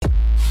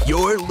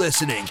You're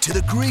listening to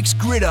the Greeks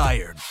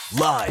Gridiron,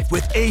 live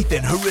with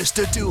Ethan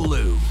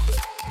Haristodoulou.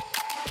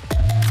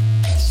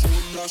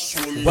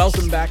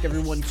 Welcome back,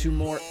 everyone, to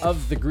more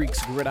of the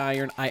Greeks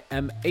Gridiron. I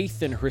am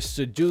Ethan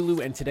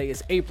Haristodoulou, and today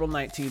is April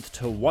 19th,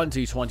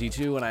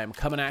 2022, and I am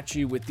coming at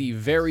you with the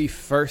very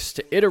first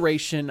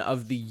iteration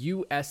of the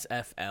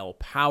USFL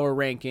Power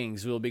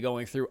Rankings. We'll be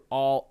going through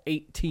all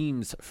 8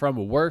 teams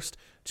from worst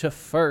to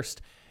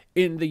first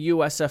in the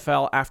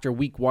USFL after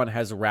Week 1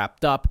 has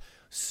wrapped up.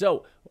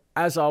 So,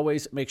 as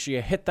always, make sure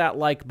you hit that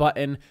like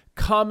button,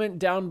 comment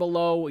down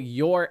below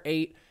your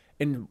 8,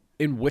 and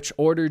in which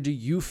order do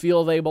you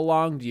feel they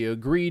belong? Do you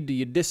agree? Do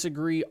you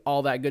disagree?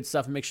 All that good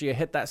stuff. Make sure you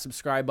hit that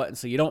subscribe button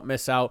so you don't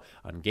miss out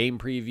on game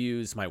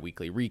previews, my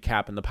weekly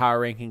recap, and the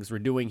power rankings we're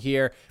doing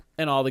here,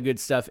 and all the good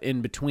stuff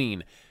in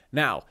between.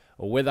 Now,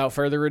 without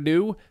further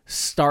ado,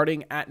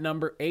 starting at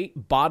number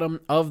 8, bottom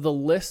of the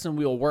list, and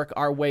we'll work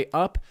our way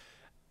up.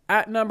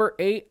 At number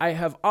 8, I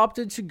have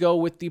opted to go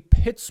with the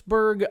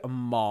Pittsburgh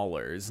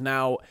Maulers.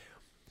 Now,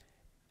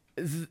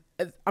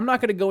 I'm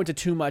not going to go into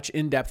too much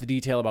in-depth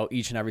detail about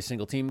each and every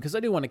single team because I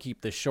do want to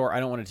keep this short.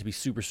 I don't want it to be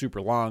super,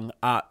 super long.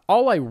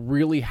 All I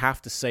really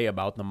have to say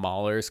about the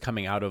Maulers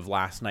coming out of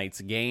last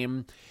night's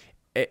game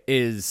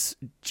is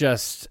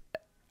just,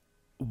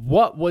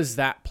 what was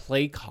that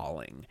play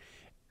calling?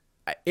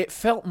 It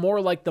felt more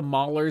like the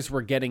Maulers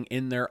were getting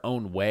in their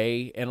own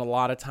way in a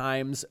lot of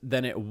times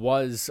than it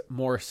was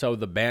more so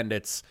the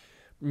Bandits,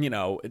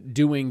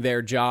 doing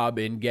their job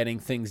in getting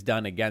things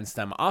done against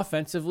them.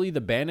 Offensively,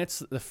 the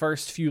Bandits, the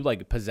first few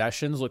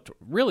possessions looked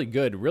really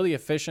good, really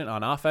efficient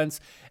on offense,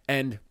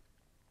 and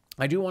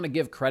I do want to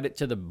give credit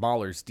to the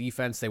Maulers'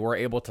 defense. They were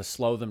able to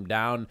slow them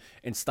down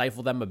and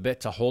stifle them a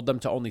bit to hold them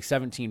to only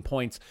 17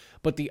 points.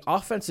 But the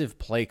offensive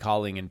play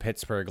calling in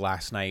Pittsburgh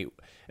last night,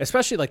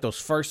 especially those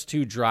first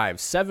 2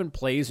 drives, 7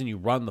 plays and you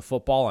run the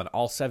football on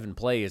all 7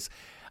 plays.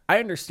 I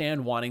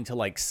understand wanting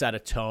to set a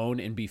tone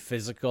and be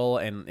physical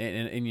and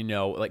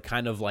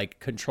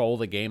control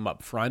the game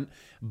up front,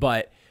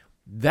 but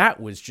that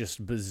was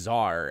just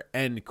bizarre.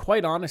 And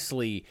quite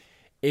honestly,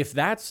 if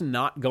that's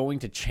not going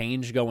to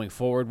change going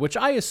forward, which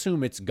I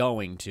assume it's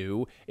going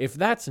to, if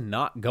that's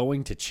not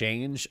going to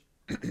change,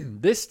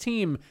 this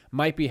team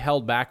might be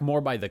held back more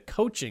by the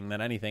coaching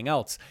than anything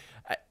else.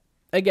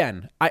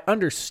 Again, I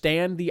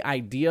understand the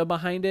idea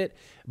behind it,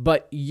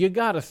 but you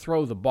got to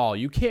throw the ball.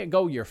 You can't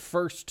go your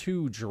first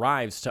 2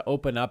 drives to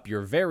open up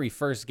your very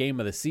first game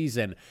of the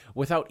season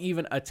without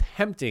even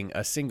attempting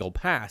a single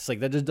pass.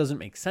 That just doesn't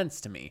make sense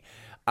to me.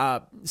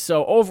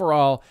 So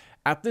overall,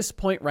 at this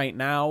point right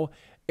now,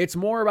 it's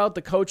more about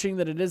the coaching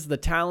than it is the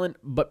talent,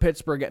 but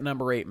Pittsburgh at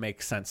number 8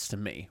 makes sense to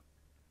me.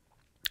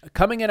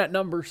 Coming in at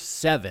number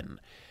 7,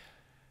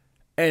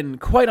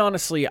 and quite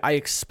honestly, I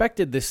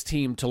expected this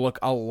team to look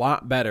a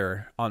lot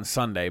better on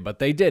Sunday, but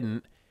they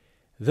didn't.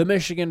 The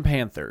Michigan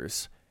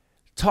Panthers.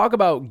 Talk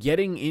about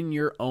getting in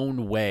your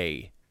own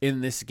way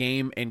in this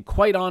game, and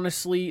quite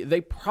honestly,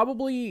 they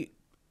probably,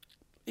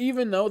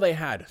 even though they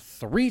had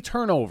 3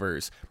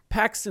 turnovers,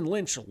 Paxton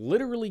Lynch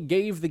literally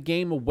gave the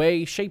game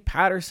away. Shea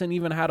Patterson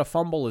even had a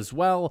fumble as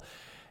well.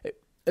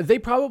 They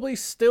probably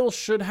still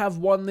should have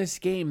won this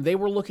game. They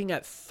were looking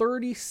at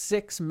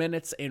 36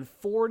 minutes and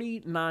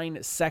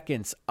 49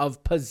 seconds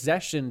of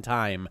possession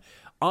time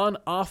on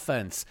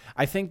offense.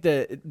 I think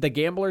the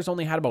Gamblers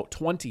only had about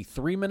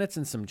 23 minutes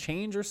and some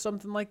change or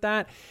something like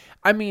that.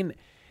 I mean,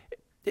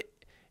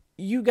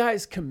 you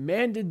guys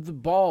commanded the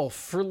ball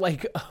for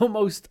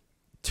almost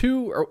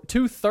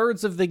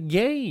 2/3 of the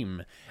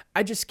game.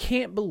 I just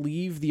can't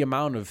believe the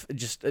amount of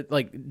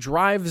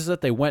drives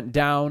that they went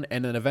down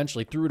and then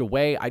eventually threw it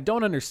away. I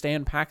don't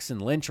understand Paxton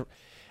Lynch.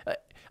 I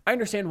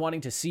understand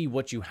wanting to see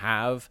what you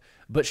have,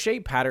 but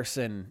Shea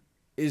Patterson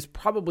is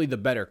probably the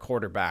better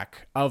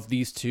quarterback of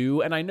these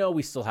 2, and I know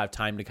we still have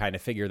time to kind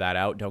of figure that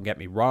out, don't get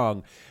me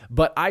wrong,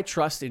 but I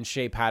trust in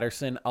Shea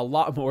Patterson a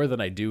lot more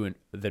than I do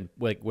than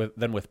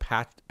with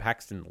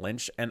Paxton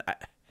Lynch, and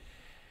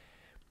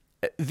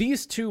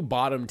these 2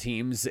 bottom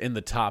teams in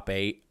the top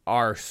 8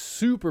 are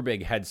super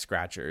big head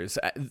scratchers.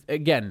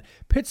 Again,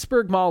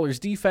 Pittsburgh Maulers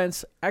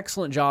defense,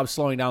 excellent job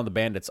slowing down the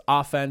Bandits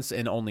offense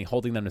and only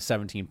holding them to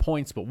 17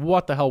 points, but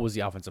what the hell was the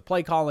offensive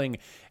play calling?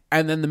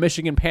 And then the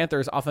Michigan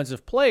Panthers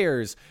offensive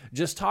players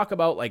just talk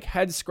about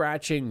head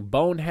scratching,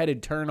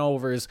 boneheaded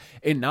turnovers,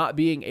 and not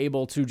being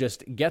able to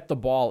just get the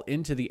ball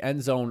into the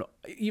end zone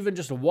even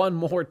just one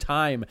more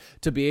time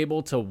to be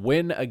able to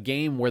win a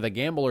game where the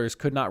Gamblers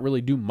could not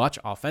really do much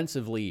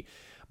offensively.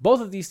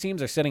 Both of these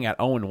teams are sitting at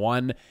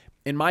 0-1.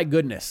 And my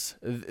goodness,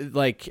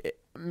 the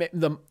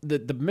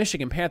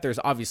Michigan Panthers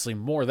obviously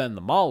more than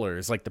the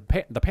Maulers.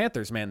 The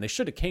Panthers, man, they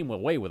should have came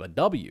away with a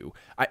W.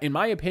 In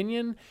my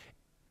opinion,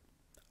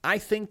 I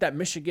think that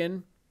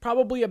Michigan,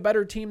 probably a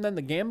better team than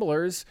the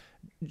Gamblers,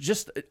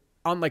 just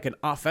on an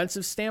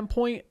offensive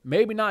standpoint,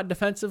 maybe not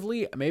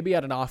defensively, maybe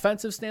at an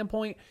offensive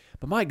standpoint,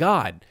 but my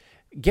God,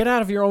 get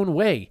out of your own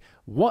way.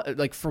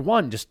 For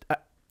one, just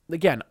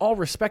again, all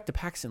respect to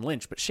Paxton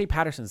Lynch, but Shea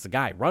Patterson's the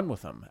guy. Run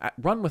with him.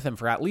 Run with him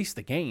for at least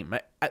the game.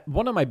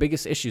 One of my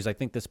biggest issues, I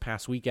think, this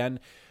past weekend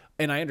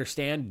And I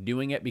understand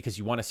doing it because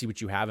you want to see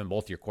what you have in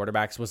both your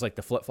quarterbacks, was like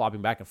the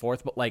flip-flopping back and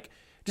forth. But like,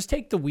 just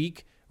take the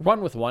week,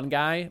 run with one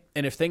guy,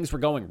 and if things were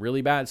going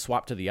really bad,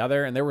 swap to the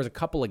other. And there was a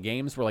couple of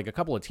games where like a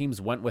couple of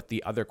teams went with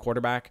the other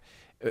quarterback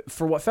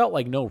for what felt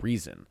like no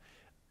reason.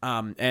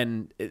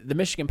 And the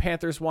Michigan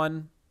Panthers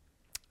one,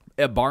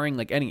 barring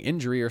like any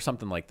injury or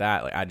something like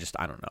that, like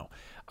I don't know.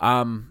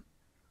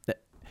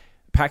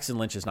 Paxton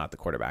Lynch is not the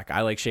quarterback.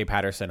 I like Shea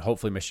Patterson.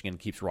 Hopefully Michigan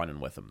keeps running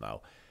with him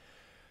though.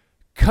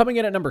 Coming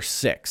in at number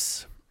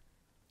 6,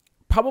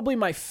 probably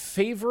my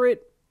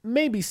favorite,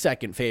 maybe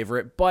second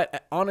favorite,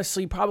 but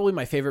honestly probably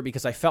my favorite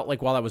because I felt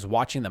like while I was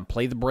watching them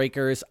play the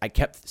Breakers, I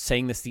kept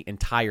saying this the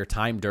entire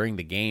time during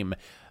the game.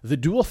 The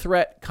dual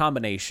threat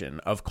combination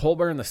of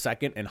Colburn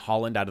II and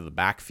Holland out of the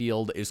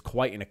backfield is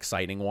quite an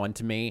exciting one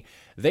to me.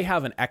 They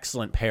have an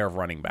excellent pair of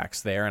running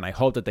backs there, and I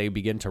hope that they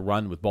begin to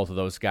run with both of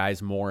those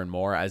guys more and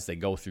more as they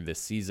go through this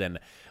season.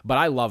 But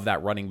I love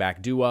that running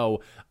back duo.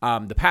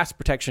 The pass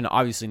protection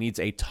obviously needs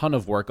a ton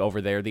of work over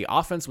there. The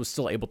offense was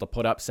still able to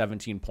put up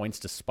 17 points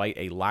despite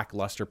a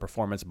lackluster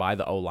performance by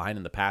the O-line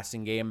in the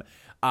passing game.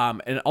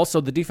 And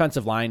also the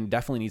defensive line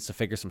definitely needs to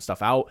figure some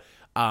stuff out.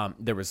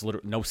 There was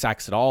no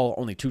sacks at all,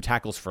 only 2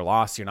 tackles for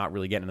loss. You're not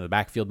really getting into the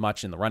backfield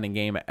much in the running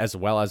game as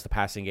well as the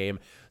passing game.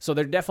 So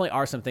there definitely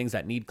are some things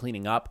that need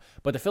cleaning up.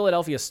 But the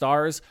Philadelphia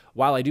Stars,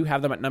 while I do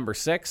have them at number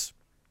 6,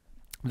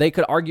 they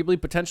could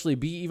arguably potentially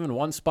be even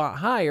one spot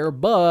higher,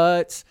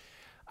 but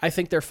I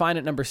think they're fine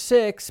at number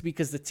 6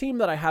 because the team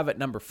that I have at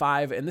number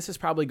 5, and this is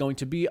probably going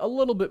to be a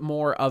little bit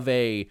more of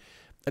a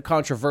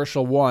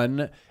controversial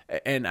one,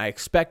 and I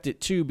expect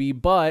it to be,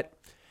 but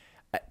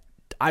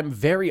I'm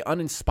very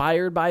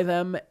uninspired by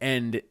them,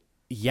 and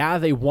yeah,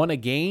 they won a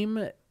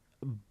game,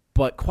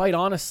 but quite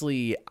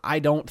honestly, I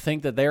don't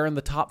think that they're in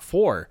the top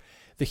 4.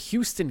 The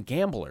Houston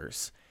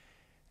Gamblers,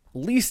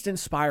 least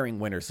inspiring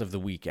winners of the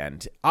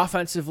weekend.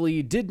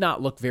 Offensively, did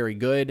not look very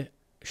good.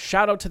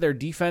 Shout out to their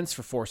defense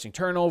for forcing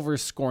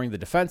turnovers, scoring the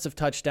defensive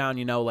touchdown.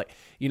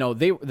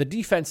 The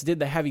defense did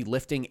the heavy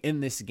lifting in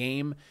this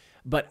game.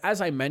 But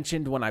as I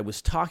mentioned when I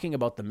was talking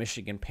about the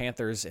Michigan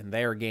Panthers and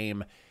their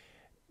game,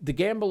 the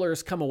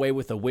Gamblers come away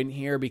with a win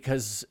here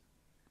because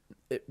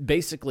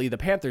basically the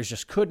Panthers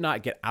just could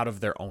not get out of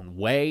their own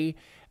way.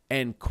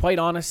 And quite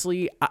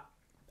honestly,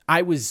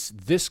 I was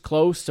this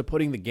close to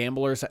putting the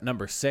Gamblers at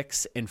number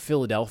 6 and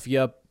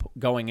Philadelphia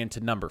going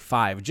into number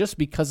 5, just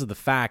because of the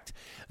fact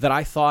that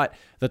I thought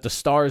that the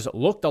Stars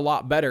looked a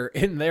lot better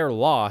in their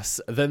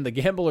loss than the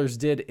Gamblers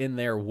did in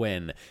their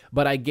win.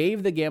 But I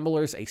gave the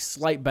Gamblers a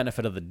slight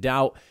benefit of the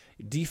doubt.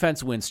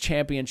 Defense wins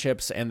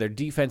championships, and their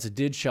defense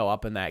did show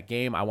up in that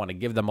game. I want to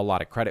give them a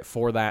lot of credit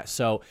for that.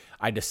 So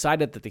I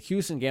decided that the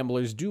Houston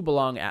Gamblers do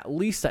belong at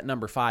least at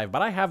number 5,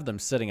 but I have them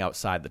sitting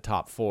outside the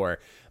top 4,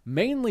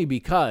 mainly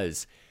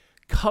because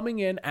coming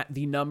in at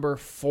the number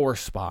 4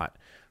 spot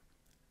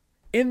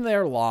in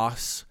their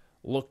loss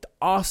looked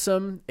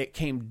awesome. It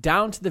came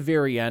down to the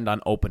very end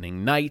on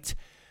opening night.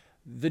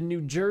 The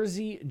New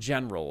Jersey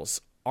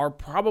Generals are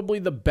probably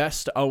the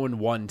best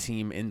 0-1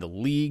 team in the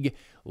league.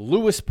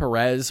 Luis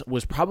Perez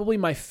was probably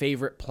my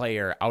favorite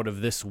player out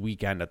of this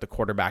weekend at the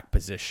quarterback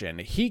position.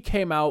 He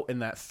came out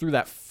through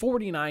that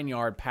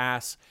 49-yard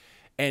pass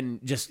and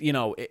just,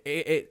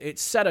 it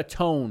set a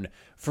tone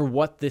for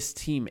what this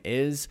team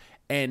is.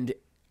 And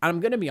I'm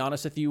going to be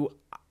honest with you,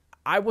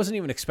 I wasn't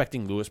even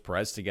expecting Luis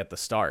Perez to get the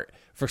start.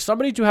 For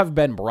somebody to have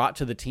been brought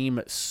to the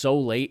team so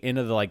late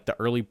into the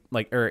early,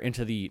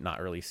 into the,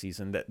 not early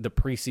season, the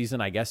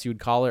preseason, I guess you would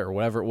call it, or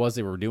whatever it was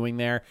they were doing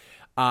there.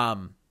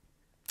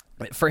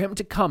 For him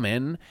to come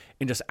in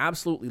and just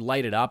absolutely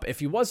light it up, if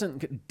he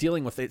wasn't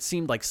dealing with, it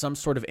seemed like some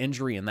sort of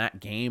injury in that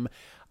game,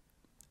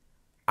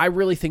 I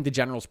really think the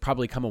Generals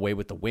probably come away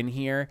with the win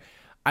here.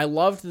 I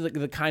loved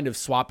the kind of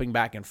swapping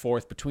back and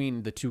forth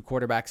between the two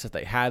quarterbacks that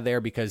they had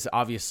there because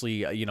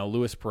obviously,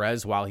 Luis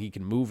Perez, while he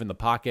can move in the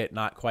pocket,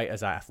 not quite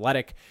as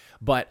athletic,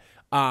 but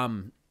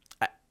oh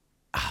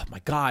my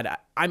God,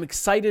 I'm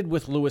excited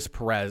with Luis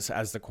Perez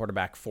as the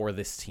quarterback for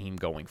this team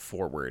going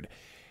forward.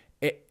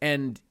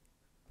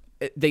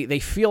 They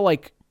feel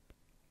like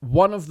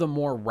one of the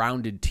more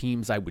rounded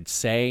teams, I would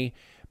say,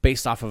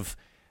 based off of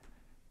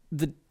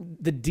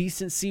the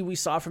decency we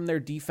saw from their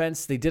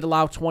defense. They did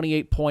allow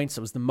 28 points.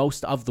 It was the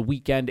most of the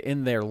weekend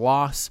in their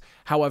loss.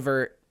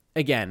 However,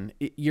 again,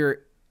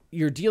 you're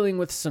dealing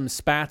with some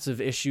spats of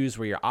issues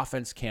where your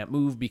offense can't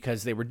move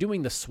because they were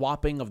doing the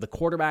swapping of the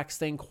quarterbacks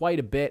thing quite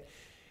a bit.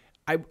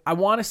 I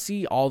want to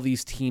see all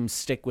these teams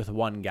stick with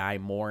one guy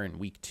more in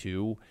week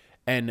 2.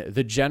 And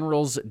the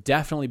Generals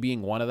definitely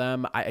being one of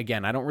them. I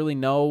don't really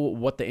know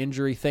what the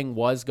injury thing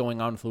was going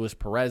on with Luis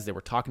Perez. They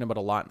were talking about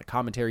a lot in the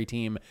commentary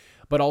team.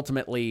 But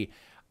ultimately,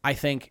 I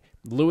think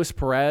Luis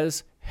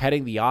Perez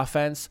heading the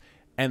offense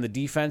and the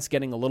defense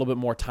getting a little bit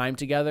more time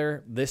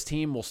together, this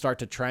team will start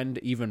to trend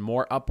even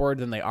more upward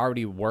than they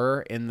already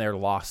were in their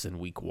loss in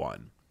week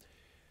 1.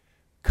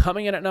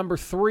 Coming in at number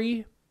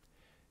 3,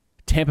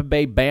 Tampa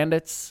Bay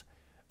Bandits.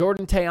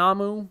 Jordan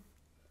Ta'amu,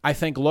 I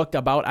think, looked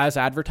about as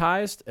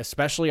advertised,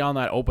 especially on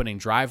that opening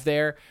drive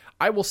there.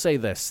 I will say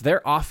this.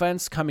 Their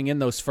offense coming in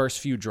those first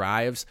few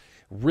drives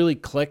really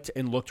clicked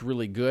and looked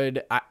really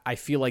good. I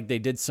feel like they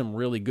did some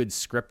really good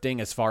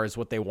scripting as far as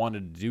what they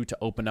wanted to do to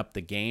open up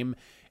the game.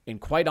 And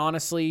quite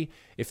honestly,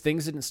 if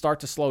things didn't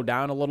start to slow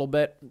down a little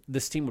bit,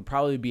 this team would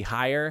probably be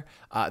higher.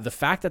 The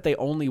fact that they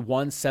only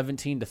won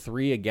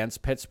 17-3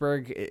 against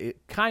Pittsburgh,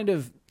 it kind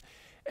of,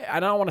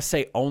 I don't want to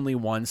say only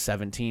won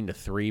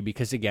 17-3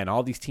 because, again,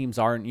 all these teams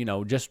aren't,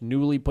 just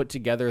newly put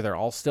together. They're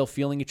all still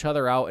feeling each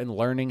other out and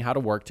learning how to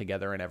work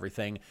together and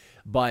everything.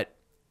 But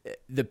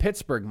the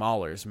Pittsburgh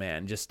Maulers,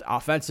 man, just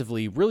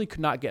offensively really could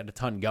not get a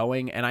ton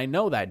going, and I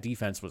know that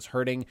defense was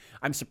hurting.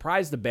 I'm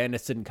surprised the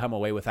Bandits didn't come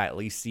away with at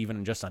least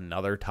even just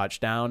another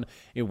touchdown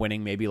in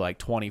winning maybe like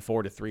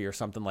 24-3 or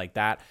something like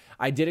that.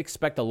 I did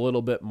expect a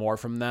little bit more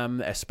from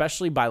them,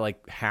 especially by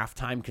like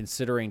halftime,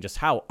 considering just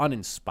how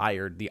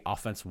uninspired the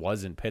offense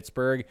was in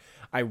Pittsburgh.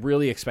 I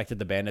really expected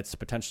the Bandits to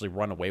potentially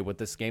run away with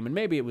this game, and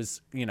maybe it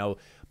was,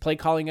 play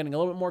calling getting a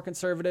little bit more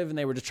conservative, and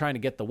they were just trying to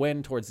get the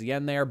win towards the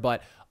end there,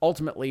 but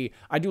ultimately,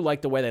 I do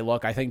like the way they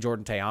look. I think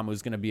Jordan Te'amu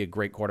is going to be a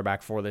great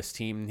quarterback for this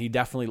team. He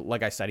definitely,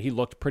 like I said, he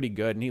looked pretty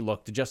good, and he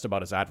looked just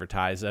about as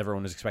advertised.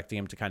 Everyone was expecting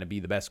him to kind of be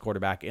the best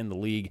quarterback in the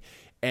league.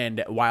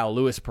 And while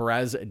Luis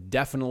Perez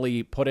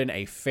definitely put in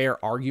a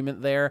fair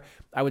argument there,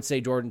 I would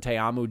say Jordan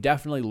Te'amu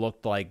definitely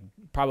looked like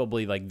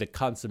probably like the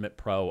consummate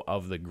pro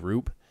of the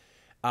group.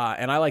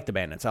 And I like the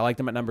Bandits. I like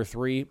them at number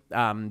 3.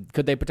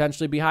 Could they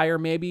potentially be higher?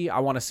 Maybe. I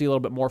want to see a little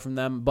bit more from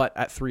them, but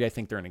at 3, I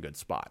think they're in a good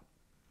spot.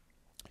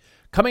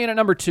 Coming in at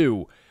number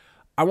 2,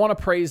 I want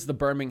to praise the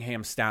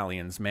Birmingham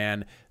Stallions,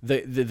 man.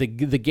 The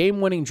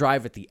game-winning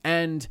drive at the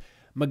end,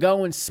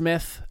 Mago and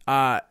Smith,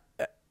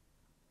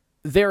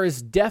 there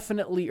is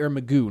definitely, or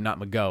Magoo, not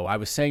Mago. I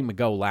was saying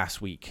Mago last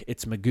week.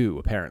 It's Magoo,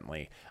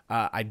 apparently.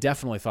 I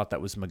definitely thought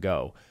that was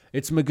Mago.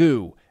 It's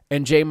Magoo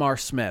and Jamar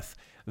Smith.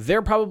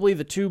 They're probably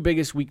the 2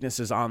 biggest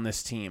weaknesses on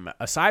this team.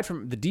 Aside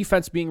from the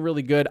defense being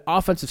really good,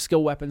 offensive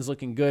skill weapons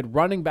looking good,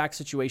 running back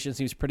situation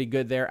seems pretty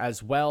good there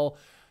as well.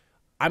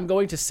 I'm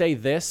going to say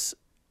this,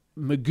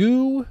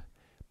 Magoo,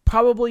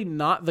 probably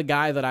not the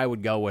guy that I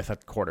would go with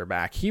at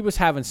quarterback. He was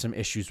having some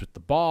issues with the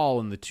ball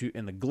and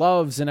the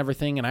gloves and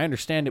everything, and I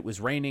understand it was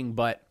raining,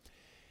 but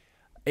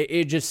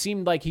it just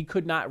seemed like he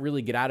could not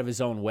really get out of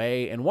his own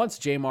way. And once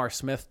Jamar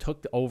Smith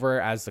took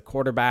over as the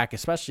quarterback,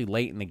 especially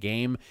late in the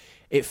game,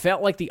 it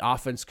felt like the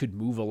offense could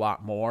move a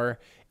lot more.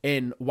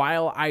 And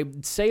while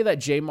I'd say that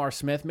Jamar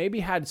Smith maybe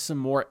had some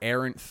more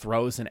errant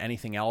throws than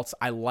anything else,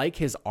 I like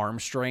his arm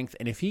strength.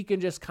 And if he can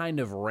just kind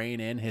of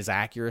rein in his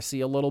accuracy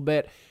a little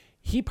bit,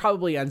 he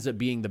probably ends up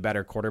being the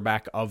better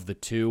quarterback of the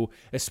 2,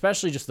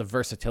 especially just the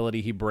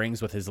versatility he brings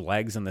with his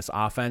legs in this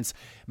offense.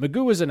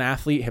 Magoo is an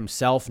athlete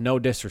himself, no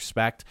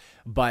disrespect,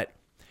 but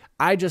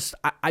I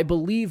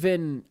believe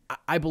in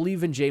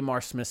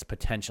Jamar Smith's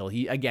potential.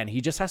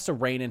 He just has to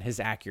rein in his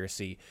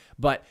accuracy.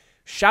 But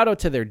shout out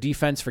to their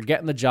defense for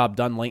getting the job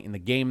done late in the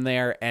game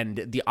there,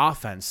 and the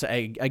offense.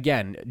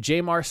 Again,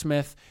 Jamar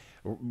Smith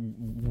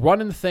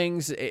running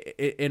things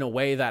in a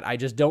way that I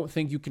just don't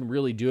think you can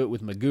really do it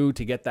with Magoo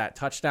to get that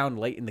touchdown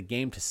late in the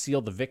game to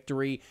seal the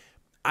victory.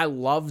 I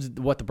loved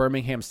what the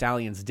Birmingham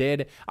Stallions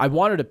did. I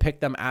wanted to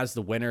pick them as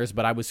the winners,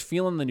 but I was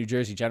feeling the New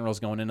Jersey Generals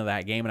going into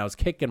that game, and I was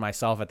kicking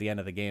myself at the end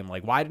of the game.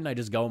 Like, why didn't I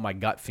just go with my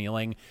gut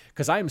feeling?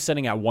 Because I am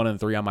sitting at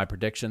 1-3 on my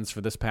predictions for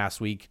this past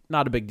week.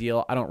 Not a big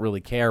deal. I don't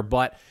really care,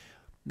 but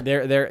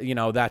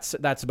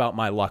that's about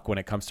my luck when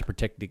it comes to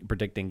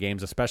predicting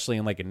games, especially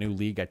in like a new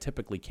league. I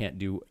typically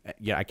can't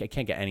I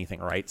can't get anything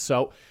right.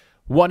 So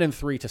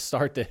 1-3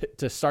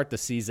 to start the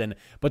season,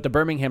 but the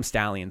Birmingham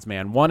Stallions,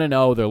 man,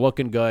 1-0, they're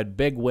looking good,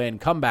 big win,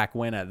 comeback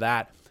win at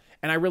that.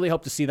 And I really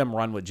hope to see them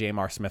run with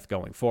Jamar Smith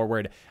going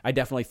forward. I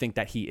definitely think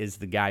that he is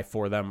the guy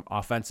for them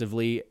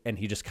offensively, and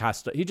he just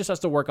has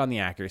to work on the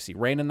accuracy,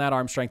 rein in that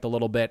arm strength a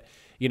little bit,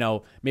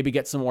 maybe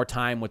get some more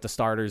time with the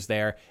starters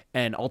there.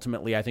 And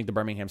ultimately, I think the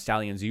Birmingham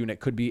Stallions unit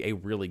could be a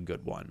really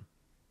good one.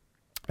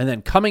 And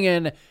then coming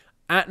in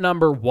at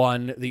number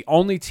 1, the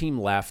only team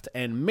left,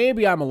 and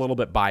maybe I'm a little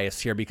bit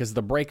biased here because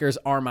the Breakers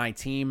are my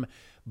team,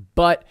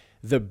 but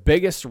the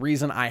biggest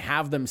reason I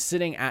have them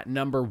sitting at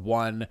number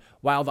 1,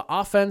 while the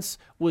offense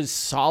was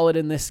solid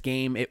in this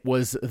game, it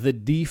was the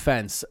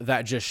defense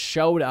that just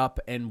showed up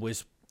and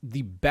was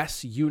the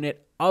best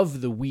unit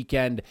of the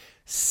weekend.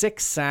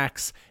 6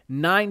 sacks,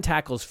 9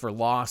 tackles for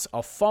loss,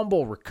 a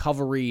fumble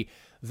recovery.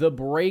 The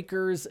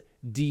Breakers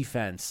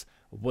defense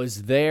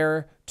was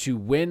there to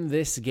win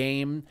this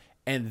game,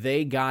 and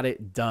they got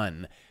it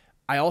done.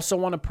 I also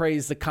want to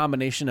praise the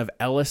combination of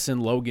Ellis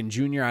and Logan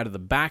Jr. out of the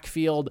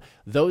backfield.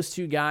 Those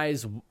 2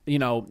 guys,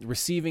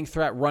 receiving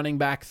threat, running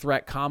back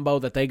threat combo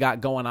that they got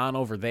going on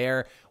over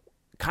there.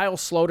 Kyle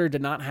Sloter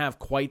did not have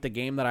quite the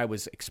game that I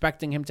was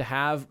expecting him to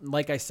have.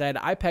 Like I said,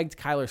 I pegged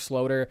Kyler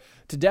Sloter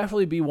to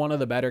definitely be one of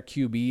the better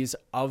QBs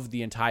of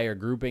the entire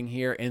grouping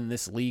here in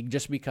this league,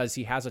 just because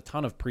he has a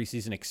ton of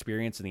preseason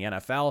experience in the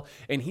NFL,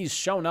 and he's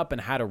shown up and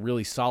had a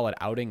really solid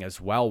outing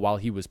as well while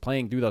he was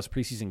playing through those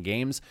preseason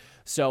games.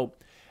 So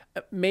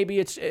Maybe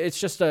it's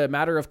just a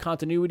matter of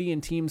continuity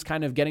and teams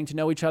kind of getting to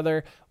know each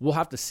other. We'll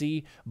have to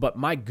see. But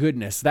my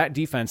goodness, that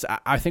defense,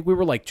 I think we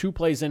were like 2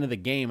 plays into the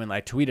game and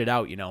I tweeted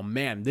out,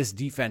 man, this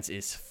defense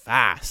is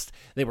fast.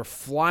 They were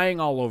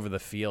flying all over the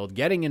field,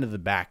 getting into the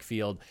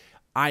backfield.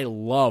 I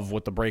love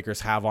what the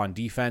Breakers have on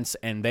defense,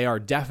 and they are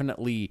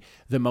definitely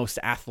the most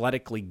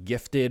athletically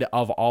gifted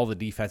of all the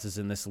defenses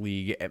in this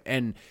league.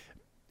 And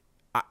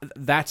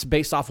that's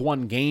based off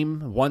one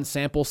game, one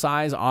sample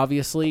size,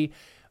 obviously.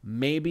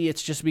 Maybe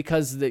it's just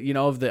because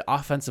of the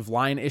offensive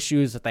line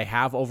issues that they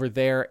have over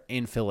there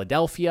in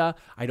Philadelphia.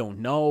 I don't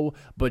know,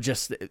 but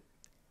just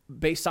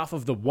based off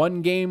of the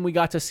one game we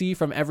got to see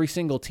from every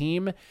single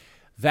team,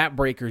 that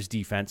Breakers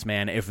defense,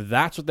 man, if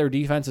that's what their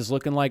defense is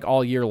looking like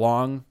all year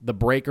long, the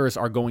Breakers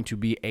are going to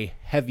be a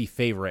heavy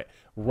favorite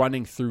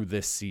running through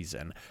this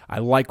season. I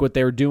like what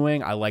they're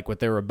doing. I like what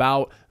they're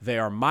about. They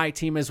are my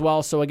team as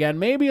well. So again,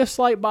 maybe a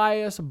slight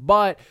bias,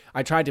 but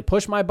I tried to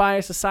push my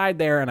bias aside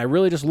there, and I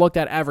really just looked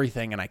at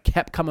everything, and I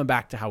kept coming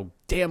back to how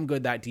damn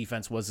good that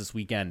defense was this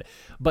weekend.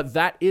 But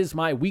that is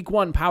my Week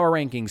 1 power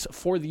rankings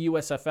for the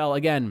USFL.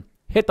 Again,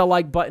 hit the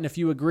like button if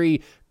you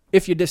agree.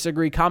 If you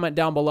disagree, comment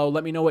down below.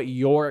 Let me know what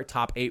your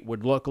top 8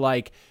 would look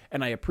like.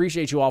 And I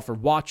appreciate you all for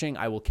watching.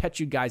 I will catch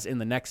you guys in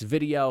the next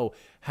video.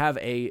 Have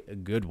a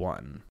good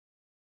one.